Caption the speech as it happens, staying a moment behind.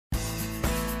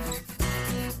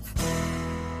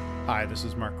Hi, this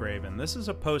is Mark Graven. This is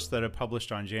a post that I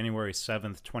published on January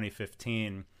 7th,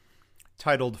 2015,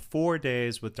 titled 4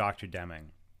 Days with Dr.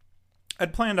 Deming.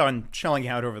 I'd planned on chilling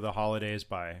out over the holidays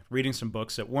by reading some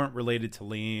books that weren't related to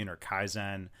Lean or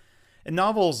Kaizen. And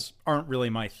novels aren't really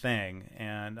my thing,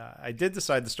 and I did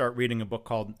decide to start reading a book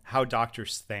called How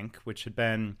Doctors Think, which had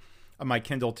been on my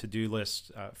Kindle to-do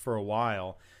list for a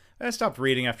while. I stopped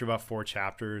reading after about 4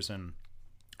 chapters, and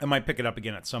I might pick it up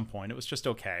again at some point. It was just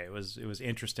okay. It was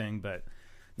interesting, but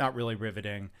not really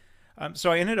riveting.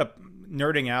 So I ended up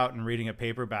nerding out and reading a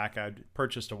paperback I'd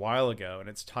purchased a while ago, and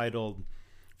it's titled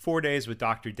 4 Days with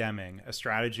Dr. Deming, A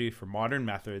Strategy for Modern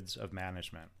Methods of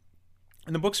Management.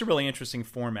 And the book's a really interesting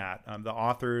format. The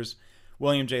authors,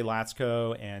 William J.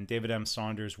 Latsko and David M.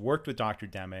 Saunders, worked with Dr.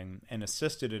 Deming and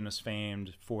assisted in his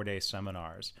famed 4-day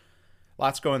seminars.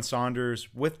 Latsko and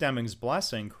Saunders, with Deming's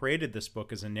blessing, created this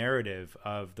book as a narrative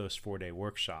of those 4-day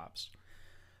workshops.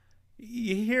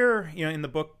 You hear, in the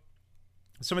book,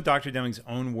 some of Dr. Deming's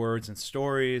own words and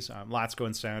stories. Latsko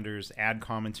and Saunders add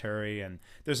commentary, and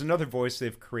there's another voice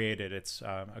they've created. It's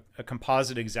a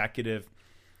composite executive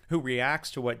who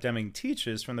reacts to what Deming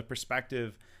teaches from the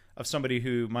perspective of somebody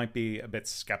who might be a bit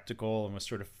skeptical and was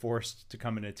sort of forced to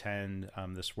come and attend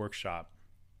this workshop.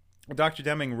 Dr.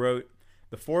 Deming wrote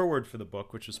the foreword for the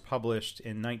book, which was published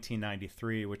in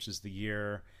 1993, which is the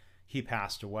year he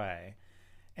passed away.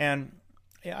 And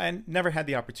I never had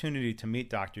the opportunity to meet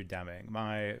Dr. Deming.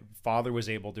 My father was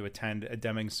able to attend a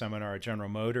Deming seminar at General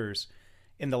Motors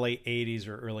in the late 80s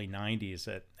or early 90s.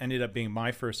 It ended up being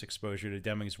my first exposure to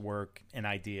Deming's work and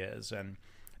ideas. And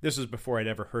this was before I'd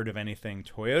ever heard of anything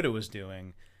Toyota was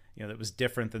doing, that was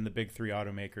different than the big 3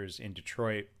 automakers in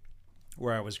Detroit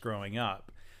where I was growing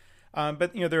up.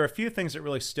 But there are a few things that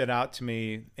really stood out to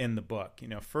me in the book.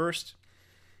 First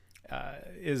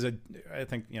is a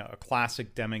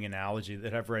classic Deming analogy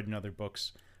that I've read in other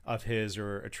books of his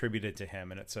or attributed to him,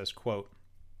 and it says, quote,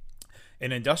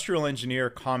 "An industrial engineer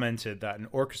commented that an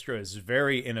orchestra is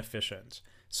very inefficient.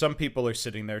 Some people are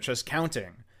sitting there just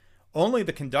counting. Only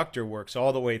the conductor works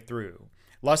all the way through,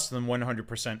 less than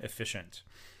 100% efficient.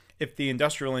 If the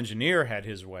industrial engineer had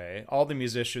his way, all the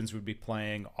musicians would be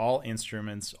playing all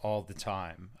instruments all the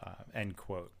time," end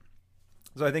quote.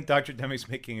 So I think Dr. Deming's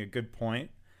making a good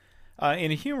point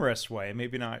in a humorous way,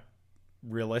 maybe not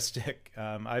realistic.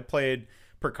 I played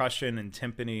percussion and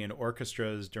timpani in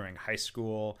orchestras during high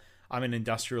school. I'm an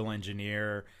industrial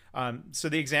engineer. So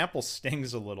the example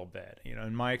stings a little bit.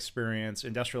 In my experience,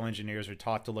 industrial engineers are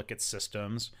taught to look at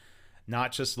systems,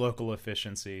 not just local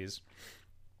efficiencies.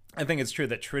 I think it's true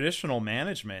that traditional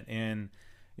management in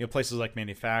places like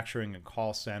manufacturing and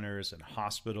call centers and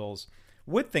hospitals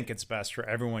would think it's best for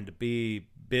everyone to be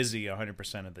busy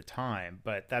 100% of the time,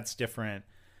 but that's different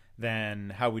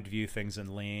than how we'd view things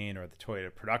in Lean or the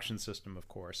Toyota production system, of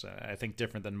course. I think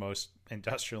different than most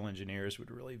industrial engineers would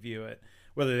really view it,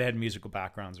 whether they had musical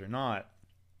backgrounds or not.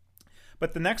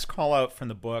 But the next call out from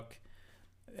the book,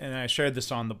 and I shared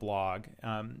this on the blog,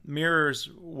 mirrors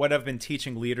what I've been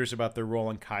teaching leaders about their role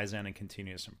in Kaizen and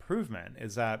continuous improvement,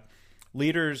 is that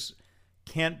leaders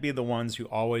can't be the ones who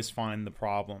always find the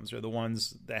problems or the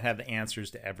ones that have the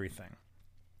answers to everything.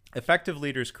 Effective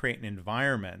leaders create an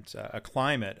environment, a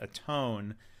climate, a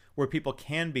tone where people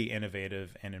can be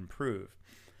innovative and improve.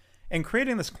 And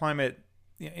creating this climate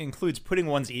includes putting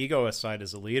one's ego aside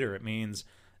as a leader. It means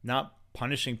not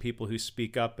punishing people who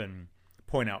speak up and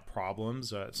point out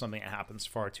problems, something that happens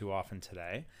far too often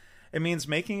today. It means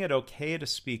making it okay to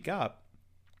speak up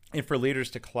and for leaders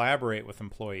to collaborate with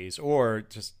employees or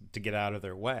just to get out of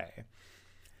their way.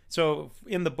 So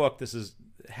in the book, this is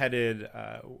headed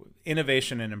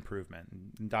Innovation and Improvement.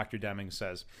 And Dr. Deming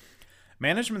says,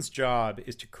 "Management's job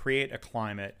is to create a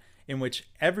climate in which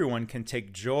everyone can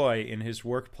take joy in his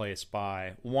workplace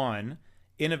by 1,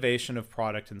 innovation of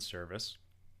product and service,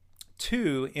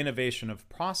 2, innovation of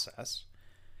process,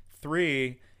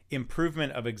 3,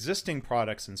 improvement of existing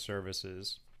products and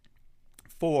services,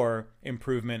 4,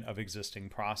 improvement of existing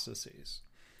processes."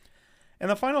 And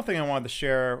the final thing I wanted to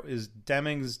share is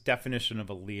Deming's definition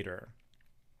of a leader.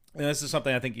 And this is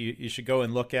something I think you should go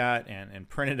and look at and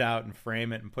print it out and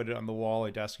frame it and put it on the wall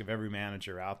or desk of every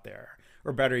manager out there.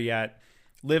 Or better yet,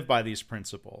 live by these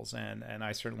principles. And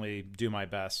I certainly do my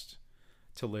best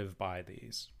to live by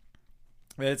these.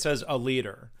 It says a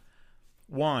leader.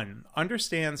 1,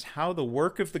 understands how the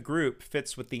work of the group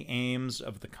fits with the aims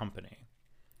of the company.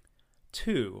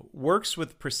 2, works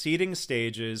with preceding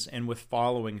stages and with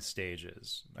following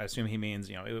stages. I assume he means,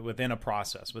 within a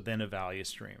process, within a value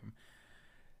stream.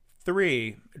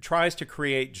 3, tries to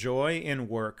create joy in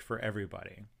work for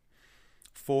everybody.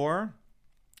 4,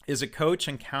 is a coach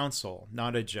and counsel,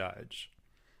 not a judge.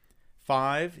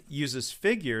 5, uses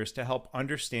figures to help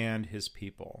understand his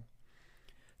people.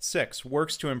 6,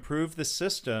 works to improve the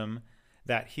system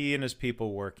that he and his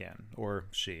people work in, or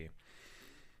she.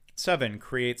 7,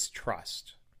 creates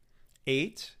trust.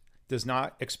 8, does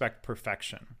not expect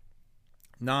perfection.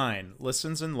 9,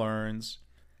 listens and learns.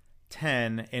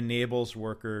 10, enables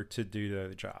worker to do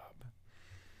their job.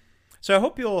 So I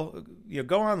hope you'll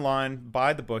go online,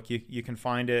 buy the book. You can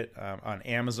find it on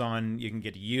Amazon. You can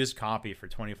get a used copy for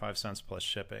 25 cents plus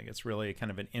shipping. It's really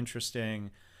kind of an interesting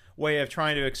way of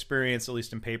trying to experience, at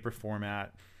least in paper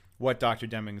format, what Dr.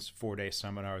 Deming's 4-day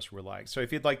seminars were like. So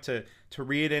if you'd like to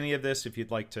read any of this, if you'd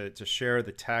like to share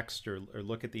the text or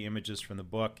look at the images from the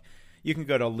book, you can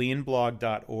go to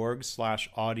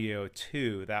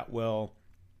leanblog.org/audio2. That will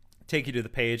take you to the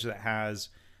page that has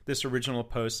this original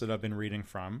post that I've been reading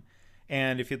from.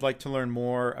 And if you'd like to learn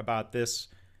more about this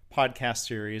podcast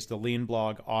series, the Lean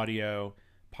Blog Audio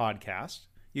Podcast,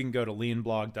 you can go to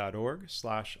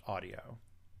leanblog.org/audio.